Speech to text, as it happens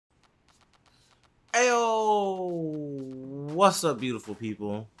Ayo, what's up, beautiful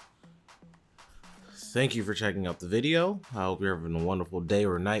people? Thank you for checking out the video. I hope you're having a wonderful day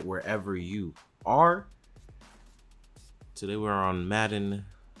or night wherever you are. Today we're on Madden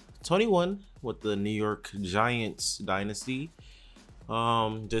 21 with the New York Giants Dynasty.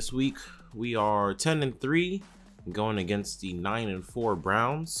 This week we are 10-3 going against the 9-4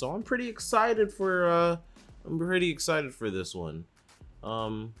 Browns. So I'm pretty excited for this one.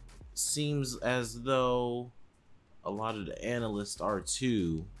 Seems as though a lot of the analysts are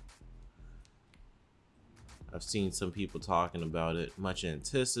too. I've seen some people talking about it. Much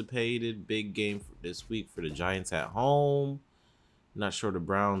anticipated. Big game for this week for the Giants at home. Not sure the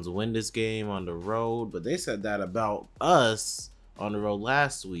Browns win this game on the road, but they said that about us on the road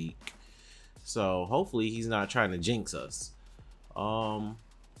last week. So hopefully he's not trying to jinx us. But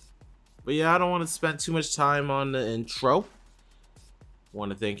yeah, I don't want to spend too much time on the intro. Want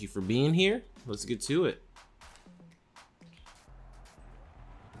to thank you for being here. Let's get to it.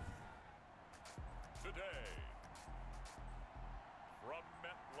 Today, from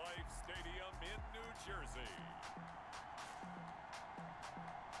MetLife Stadium in New Jersey,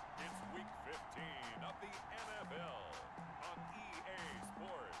 it's Week 15 of the NFL on EA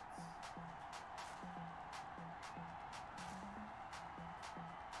Sports.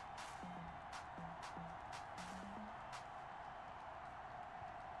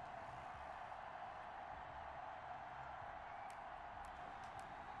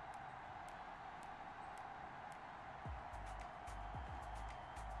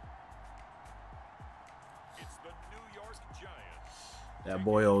 It's the New York Giants. That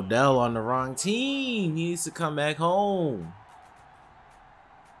boy Odell on the wrong team. He needs to come back home.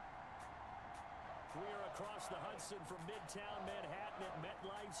 We are across the Hudson from Midtown Manhattan at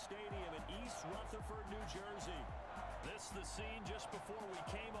MetLife Stadium in East Rutherford, New Jersey. This is the scene just before we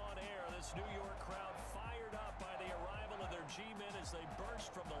came on air. This New York crowd fired up by the arrival of their G-men as they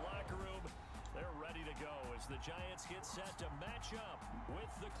burst from the locker room. They're ready to go as the Giants get set to match up with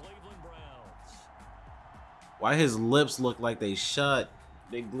the Cleveland Browns. Why his lips look like they shut?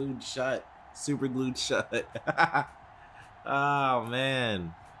 They glued shut. Super glued shut. Oh,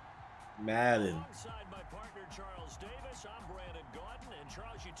 man. Madden. Alongside my partner Charles Davis, I'm Brandon Gordon, and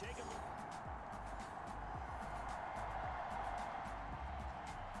Charles, you take him.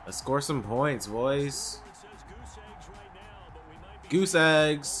 Let's score some points, boys. It says goose eggs right now, but we might be Goose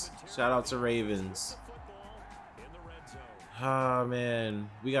eggs. Shout out to Ravens. football in the red zone. Oh, man.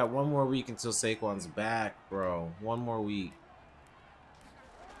 We got one more week until Saquon's back, bro. One more week.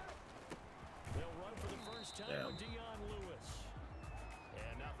 They'll run for the first time Damn. with Dion Lewis.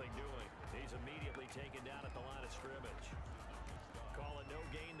 And nothing doing. He's immediately taken down at the line of scrimmage. Call it no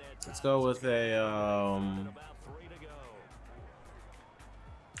gain that time. Let's go with a, About 3 to go.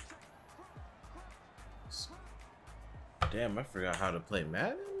 Damn, I forgot how to play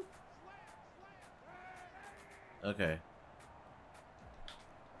Madden? Okay.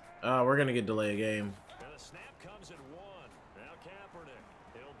 We're gonna get delay a game. And the snap comes at 1. Now Kaepernick.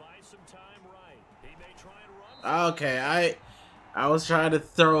 He'll buy some time right. He may try and run. Okay, I was trying to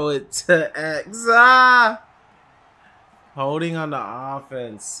throw it to X. Ah! Holding on the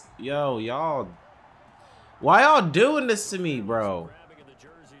offense. Yo, y'all. Why y'all doing this to me, bro? Grabbing at the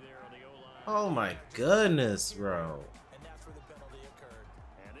jersey there on the O-line. Oh my goodness, bro. And that's where the penalty occurred.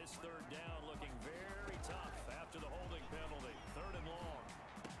 And this third down looking very tough after the holding penalty. 3rd and long.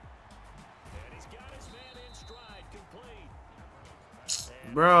 And he's got his man in stride, complete.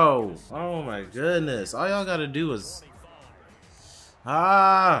 And Bro, oh my goodness. All y'all gotta do is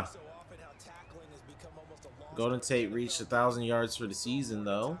 25. So often how tackling has become almost a lost Golden Tate reached 1,000 yards for the season,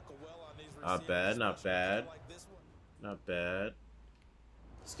 though. Not bad, not bad. Not bad.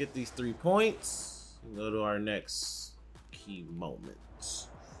 Let's get these 3 points and go to our next key moment.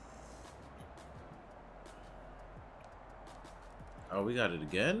 Oh, we got it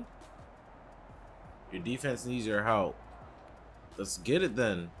again? Your defense needs your help. Let's get it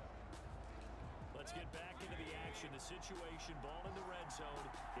then. Let's get back into the action. The situation, ball in the red zone.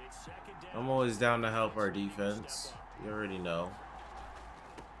 It's 2nd down. I'm always down to help our defense. You already know.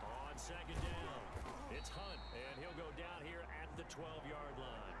 On 2nd down, it's Hunt, and he'll go down here at the 12-yard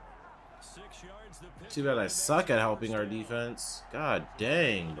line. 6 yards. The pick. Too bad I suck at helping our defense. God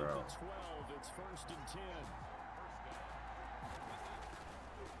dang, bro. 12. It's 1st and 10.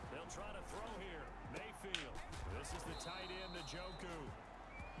 They'll try to throw here. Mayfield. This is the tight end, Njoku.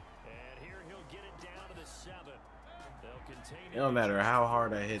 And here he'll get it down to the 7. They'll contain It don't matter how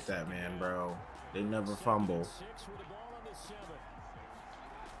hard I hit that man, bro. They never fumble. 6 with the ball on the 7.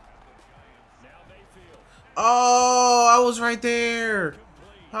 Now Mayfield. Oh, I was right there.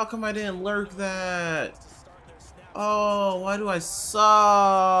 Complete. How come I didn't lurk that? Oh, why do I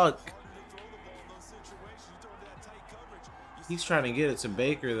suck? He's trying to get it to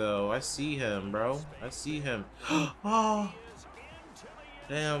Baker, though. I see him, bro. I see him. Oh,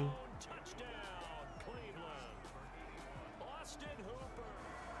 damn.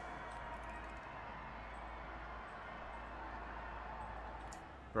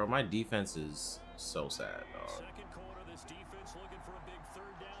 Bro, my defense is so sad, dog. Second quarter, this defense looking for a big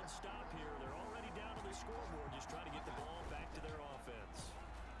third down stop here. They're already down on the scoreboard, just trying to get the ball back to their offense.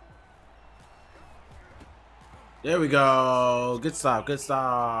 There we go. Good stop, good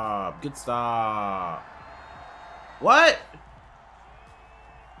stop, good stop. What?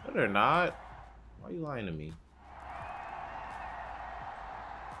 No, they're not. Why are you lying to me?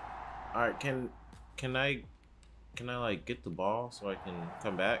 All right, can I like get the ball so I can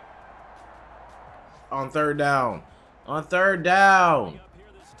come back? On third down. On third down. Up here,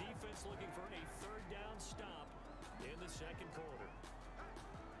 this defense looking for a third down stop in the second quarter.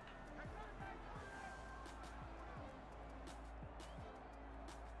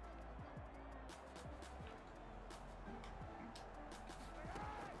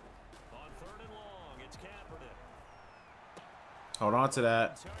 On third and long, it's Kaepernick. Hold on to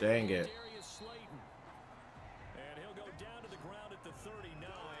that. Dang it. Darius Slayton. And he'll go down to the ground at the 39,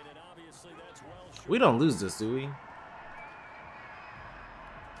 and obviously that's well short. We don't lose this, do we?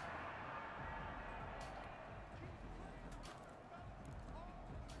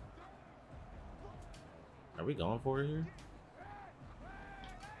 Are we going for it here?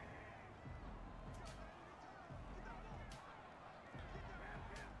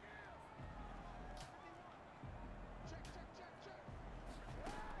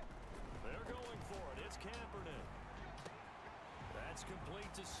 They're going for it. It's Kaepernick. That's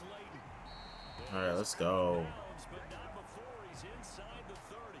complete to Slayton. All right, let's go. But not before he's inside the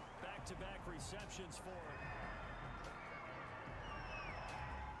 30. Back-to-back receptions for him.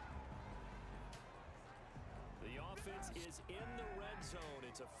 The offense is in the red zone.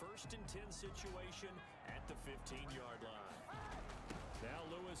 It's a 1st and 10 situation at the 15-yard line. Now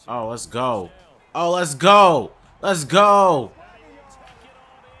Lewis. Oh, let's go. Oh, let's go. Let's go.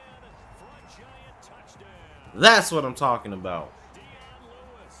 That's what I'm talking about.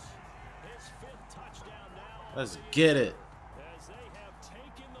 Let's get it. As they have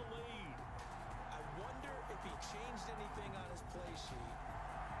taken the lead. I wonder if he changed anything on his play sheet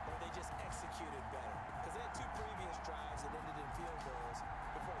or they just executed better. Because they had 2 previous drives that ended in field goals.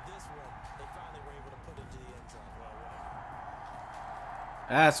 Before this one, they finally were able to put it to the end zone.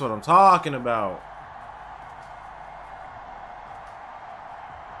 That's what I'm talking about.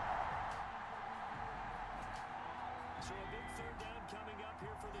 So a big third down coming up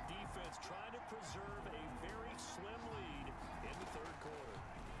here for the defense, trying to preserve a very slim lead in the third quarter.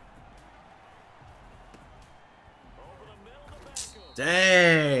 Over the middle to Beckham.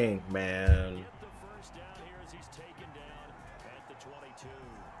 Dang, man. Get the first down here as he's taken down at the 22.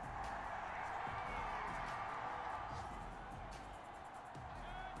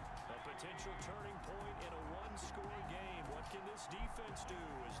 A potential turning point in a one-score game. What can this defense do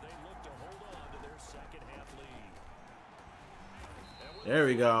as they look to hold on to their second half lead? There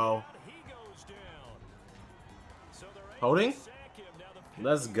we go. He goes down. So they're able Holding? to sack him. Now the penalty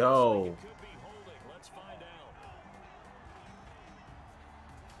Let's looks go. like it could be holding. Let's find out.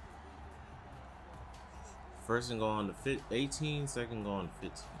 First and go on to 18, second go on to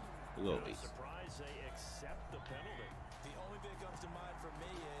 15. We'll go Not 8. surprised they accept the penalty. The only thing that comes to mind for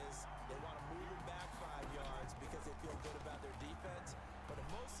me is they want to move him back 5 yards because they feel good about their defense. But in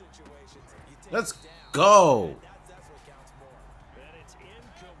most situations, you take Let's it down. go. And that's what counts more. And it's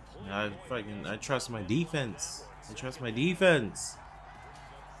incomplete. I trust my defense. I trust my defense.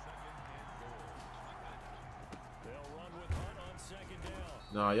 They'll run with Hunt on second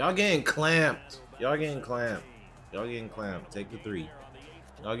down. No, y'all getting clamped. Y'all getting clamped. Y'all getting clamped. Take the 3.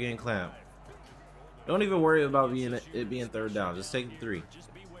 Y'all getting clamped. Don't even worry about it being third down. Just take the 3.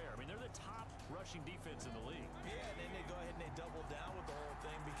 Just beware. I mean, they're the top rushing defense in the league. Yeah, and then they go ahead and they double down with the whole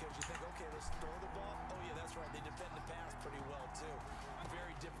thing because you think, okay, let's throw the ball. Oh, yeah, that's right. They defend the pass pretty well, too.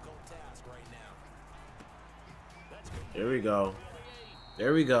 Very difficult task right now. There we go.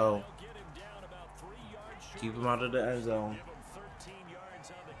 There we go. They'll get him down about 3 yards short. Keep him out of the end zone. Give him 13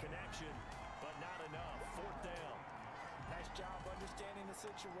 yards on the connection, but not enough. 4th down. Nice job understanding the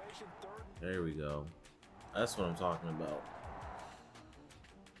situation. Third and There we go. That's what I'm talking about.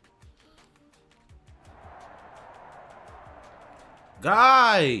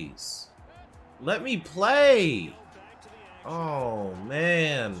 Guys, let me play. Oh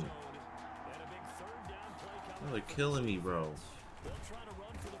man, and a big 3rd down play coming. they're killing me, bro. They'll try to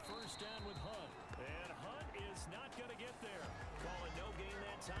run for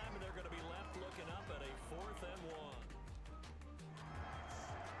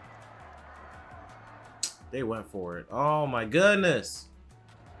They went for it. Oh my goodness.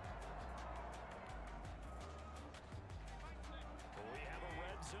 We have a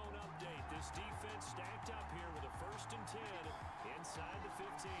red zone update. This defense stacked up here with a 1st and 10 inside the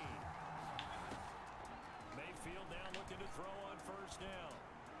 15. Mayfield now looking to throw on 1st down.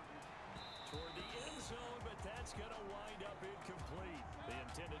 Toward the end zone, but that's going to wind up incomplete. The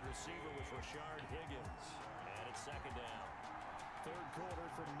intended receiver was Rashard Higgins. And it's 2nd down. 3rd quarter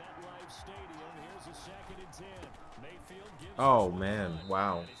from MetLife Stadium. Here's a 2nd and 10. Mayfield gives Oh man,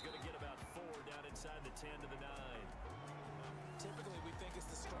 wow. he's going to get about 4 down inside the 10 to the 9. Typically, we think it's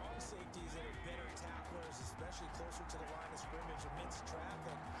the strong safeties that are better tacklers, especially closer to the line of scrimmage amidst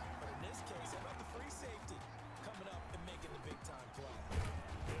traffic. But in this case, how about the free safety coming up and making the big-time play?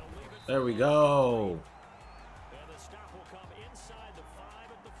 There we go. And the stop will come inside the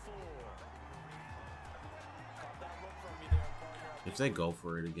 5 at the 4. Caught that look from you there, partner. If they go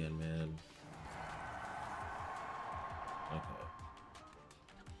for it again, man. Okay.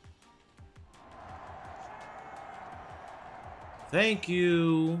 Thank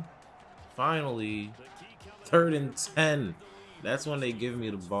you. Finally. 3rd and 10. That's when they give me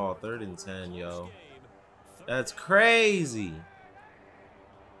the ball. 3rd and 10, yo. That's crazy.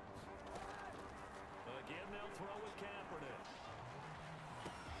 Again, they'll throw with Kaepernick.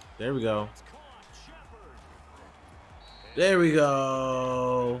 There we go. It's caught. Shepard There we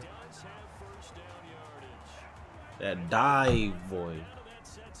go. does have 1st down yardage. That dive, boy. Now that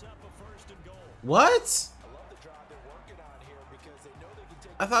sets up a 1st and goal. What? I love the drive they're working on here because they know they can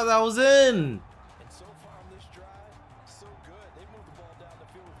take. I thought that was in. And so far on this drive, so good. They moved the ball down the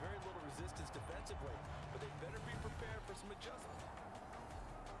field with very little resistance defensively, but they better be prepared for some adjustment.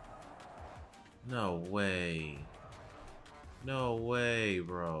 No way. No way,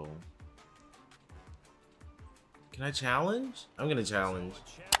 bro. Can I challenge? I'm gonna challenge. A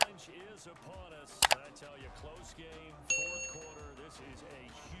challenge is upon us. I tell you, close game, 4th quarter. This is a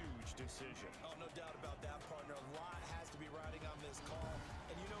huge decision. Oh, no doubt about that, partner. A lot has to be riding on this call,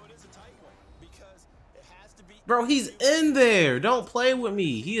 and you know it is a tight one because it has to be. Bro, he's in there. Don't play with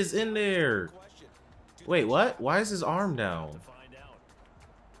me. He is in there. Question. Wait, what? Why is his arm down? Find out.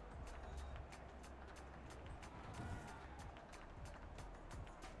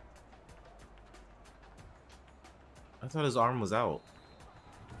 I thought his arm was out.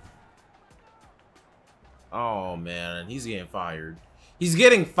 Oh, man. He's getting fired. He's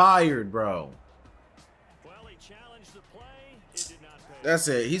getting fired, bro. Well, he challenged the play. It did not pay. That's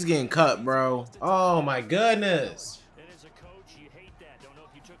it. He's getting cut, bro. Oh, my goodness. And as a coach, you hate that. Don't know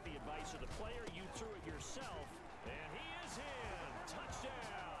if you took the advice of the player, you threw it yourself. And he is in.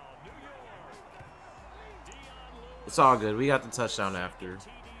 Touchdown, New York. Dion Lewis. It's all good. We got the touchdown after. TD of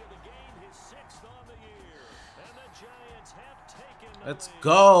the game, his 6th on the year. And the Giants have taken the Let's lead.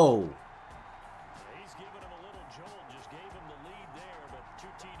 go. He's given him a little jolt, just gave him the lead there, but 2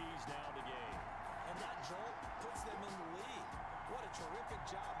 TDs now in the game. And that jolt puts them in the lead. What a terrific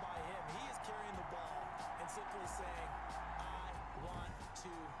job by him. He is carrying the ball and simply saying, I want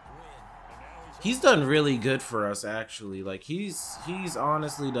to win. And now He's done really good for us, actually. Like, he's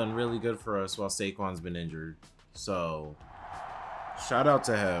honestly done really good for us while Saquon's been injured. So, shout out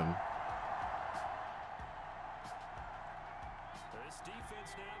to him. This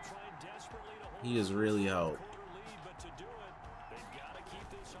defense now trying desperately to hold He has really helped. quarter lead, but to do it, they've got to keep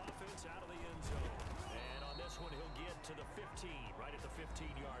this offense out of the end zone. And on this one, he'll get to the 15, right at the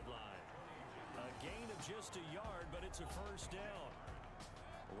 15-yard line. A gain of just a yard, but it's a 1st down.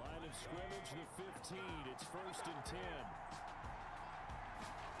 Line of scrimmage, the 15. It's 1st and 10.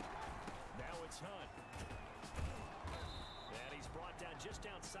 Now it's Hunt. And he's brought down just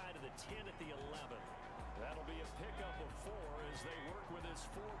outside of the 10 at the 11. That'll be a pickup of 4 as they work with his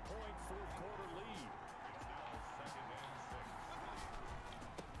 4-point 4th quarter lead.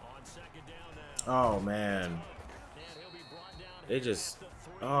 On 2nd down now. Oh, man. And he'll be brought down They here just... at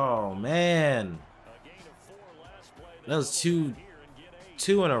the 3. Oh, man. A gain of 4 last play. That was They'll go here and get 8.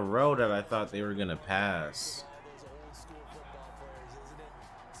 two in a row that I thought they were going to pass. All those old school football players, isn't it?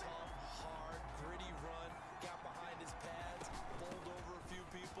 Tough, hard, gritty run, got behind his pads, bowled over a few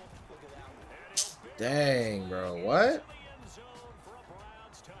people. Look at that one. Dang, bro. What? To the end zone for a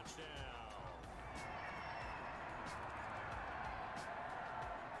Browns touchdown.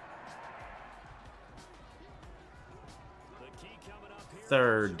 The key coming up here.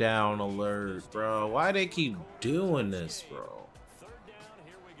 3rd down alert, bro. Why they keep doing this, bro? 3rd down,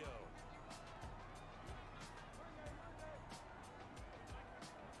 here we go.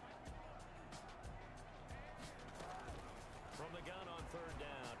 From the gun on 3rd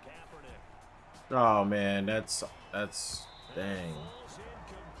down, Kaepernick. Oh, man. That's dang. Ball's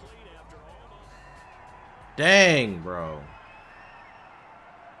incomplete after almost. Dang, bro.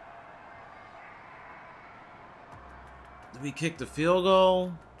 Did we kick the field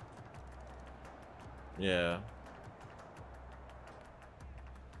goal? Yeah.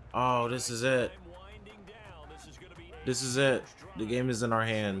 Oh, this is it. This is it. The game is in our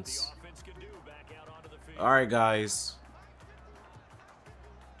hands. Alright, guys.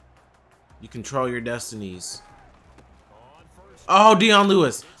 You control your destinies. Oh, Dion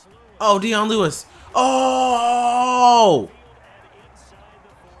Lewis. Oh, Dion Lewis. Oh!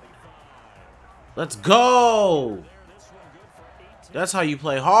 Let's go. That's how you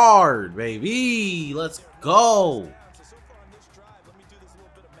play hard, baby. Let's go. So far on this drive, let me do this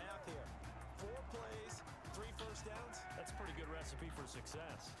little bit of math here. 4 plays, 3 first downs. That's a pretty good recipe for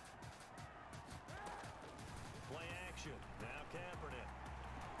success. Play action. Now Kaepernick.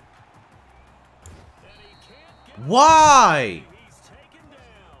 And he can't get Why? He's taken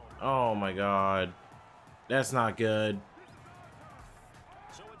down. Oh my God. That's not good.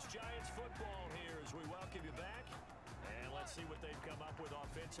 So it's Giants football here as we welcome you back. And let's see what they've come up with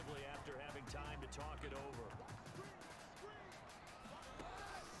offensively after having time to talk it over.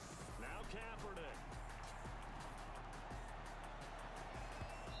 Now Kaepernick.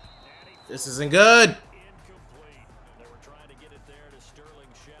 And he This isn't good. incomplete. They were trying to get it there to Sterling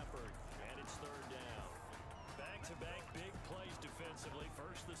Shepard. And it's 3rd down. Back-to-back big plays defensively.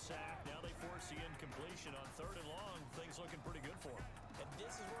 First the sack. Now they force the incompletion on 3rd and long. Things looking pretty good for them. And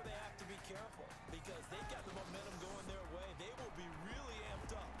this is where they have to be careful because they've got the momentum going their way. They will be really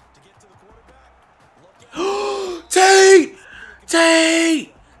amped up to get to the quarterback. Look at Tate!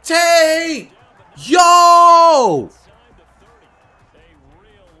 Tate! Tate! Yo! Inside the 30. A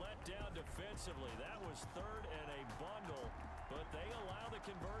real letdown defensively. That was 3rd and a bundle, but they allow the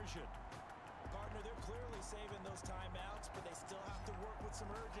conversion. partner. They're clearly saving those timeouts, but they still have to work with some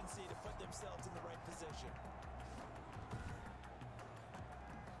urgency to put themselves in the right position.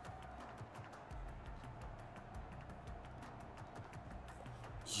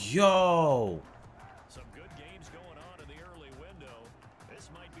 Yo! Some good games going on in the early window. This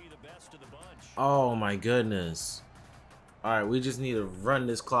might be the best of the bunch. Oh my goodness. Alright, we just need to run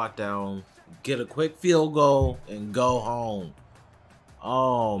this clock down, get a quick field goal, and go home.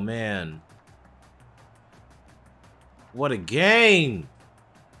 Oh man. What a game!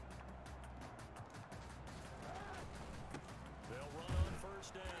 They'll run on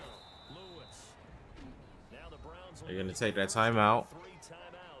 1st down. Lewis. Now the Browns They're gonna take that timeout. 3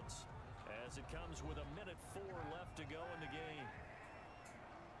 timeouts as it comes with 1:04 left to go in the game.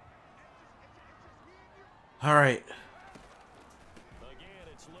 Alright. Again,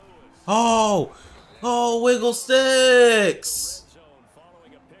 it's Lewis. Oh! Oh, wiggle sticks! Red zone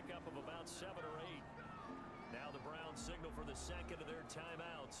following a pickup of about 7 or 8. Now the Browns signal for the second of their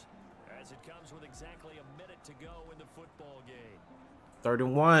timeouts as it comes with exactly 1 minute to go in the football game. 3rd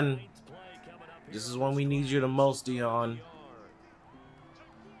and 1. Ninth play coming up here This is on when we need you the most, Dion. yard.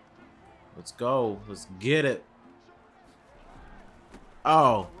 Let's go. Let's get it.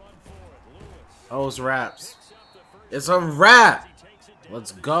 Oh. Run for it. Lewis Oh, it's wraps. picks up the first It's a wrap! He takes it down Let's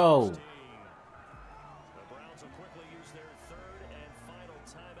to the go. 16. The Browns will quickly use their 3rd and final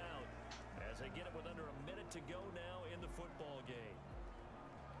timeout as they get it with under 1 minute to go now in the football game.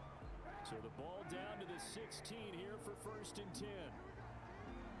 So the ball down to the 16 here for 1st and 10.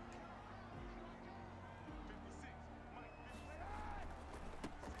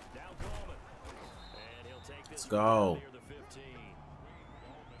 Now Coleman. And he'll take this Let's go. near the 15.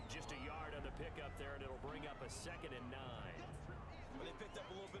 Just a yard on the pickup there, and it'll bring up a 2nd and 9. Well, they picked up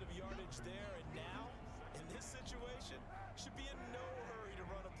a little bit of yardage there, and now, in this situation, should be in no hurry to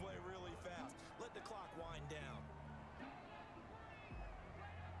run a play really fast. Let the clock wind down.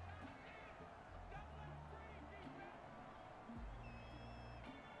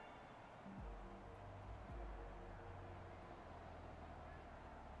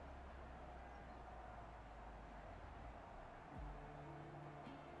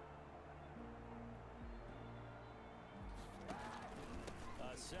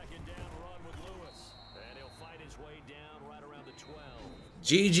 A 2nd down run with Lewis, and he'll fight his way down right around the 12.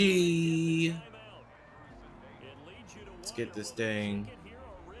 GG. Timeout. It leads you to Let's wonder, get this will they thing. kick it here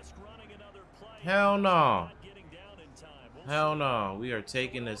or risk running another play? Hell no. Not getting down in time. We'll Hell see. no. We are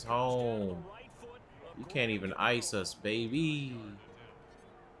taking this home. Right foot, You can't even ice us, baby.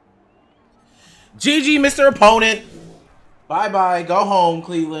 GG, Mr. Opponent. Bye-bye. Go home,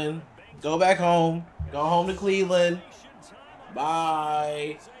 Cleveland. Go back home. Go home to Cleveland.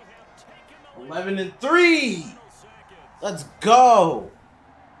 Bye. 11-3. Let's go.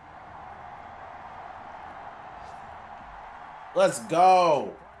 Let's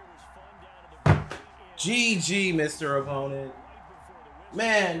go. GG, Mr. Opponent.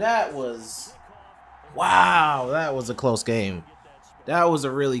 Man, that was... Wow, that was a close game. That was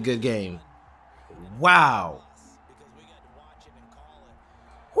a really good game. Wow.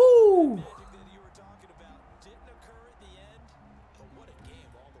 Woo!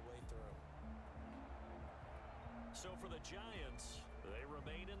 So for the Giants, they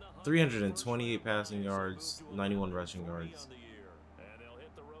remain in the hunt 328 passing yards, 91 rushing yards. and they'll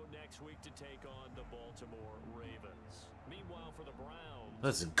hit the road next week to take on the Baltimore Ravens. Meanwhile, for the Browns,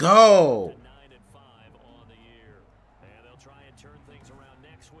 Let's go. 9-5 on the year, and they'll try and turn things around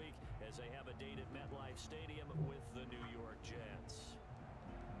next week as they have a date at MetLife Stadium with the New York Jets.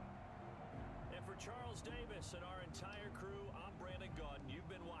 And for Charles Davis and our entire crew, I'm Brandon Gaudin. You've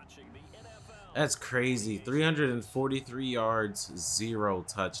been watching the NFL. That's crazy. 343 yards, 0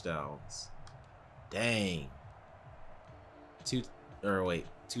 touchdowns. Dang. Two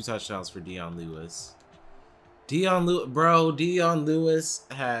touchdowns for Dion Lewis. Dion Lewis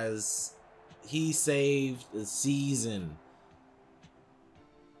he saved the season.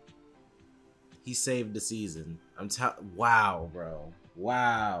 He saved the season. Wow, bro.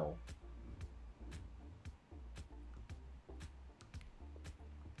 Wow.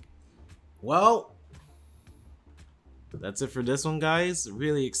 Well, that's it for this one, guys.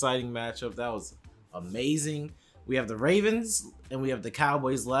 Really exciting matchup. That was amazing. We have the Ravens and we have the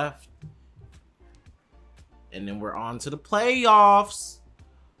Cowboys left. And then we're on to the playoffs.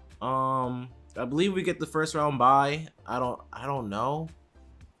 I believe we get the first round bye. I don't know.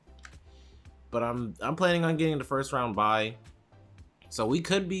 But I'm planning on getting the first round bye. So we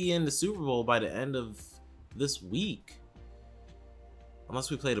could be in the Super Bowl by the end of this week. Unless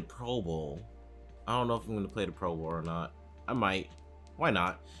we play the Pro Bowl. I don't know if I'm going to play the Pro Bowl or not. I might. Why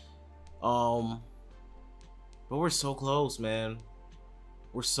not? But we're so close, man.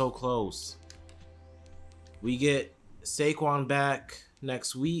 We're so close. We get Saquon back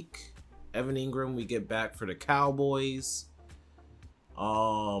next week. Evan Ingram we get back for the Cowboys.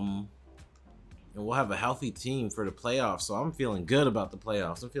 And we'll have a healthy team for the playoffs. So I'm feeling good about the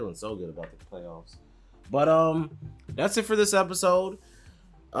playoffs. I'm feeling so good about the playoffs. But that's it for this episode.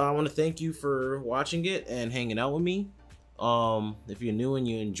 I want to thank you for watching it and hanging out with me. If you're new and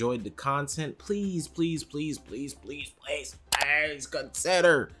you enjoyed the content, please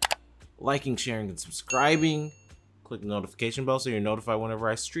consider liking, sharing, and subscribing. Click the notification bell so you're notified whenever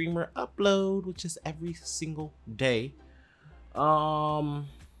I stream or upload, which is every single day. And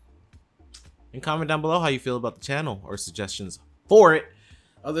comment down below how you feel about the channel or suggestions for it.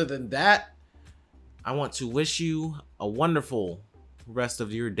 Other than that, I want to wish you a wonderful rest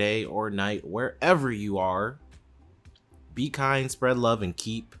of your day or night wherever you are. Be kind, spread love, and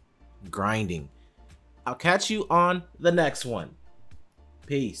keep grinding. I'll catch you on the next one.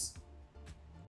 Peace.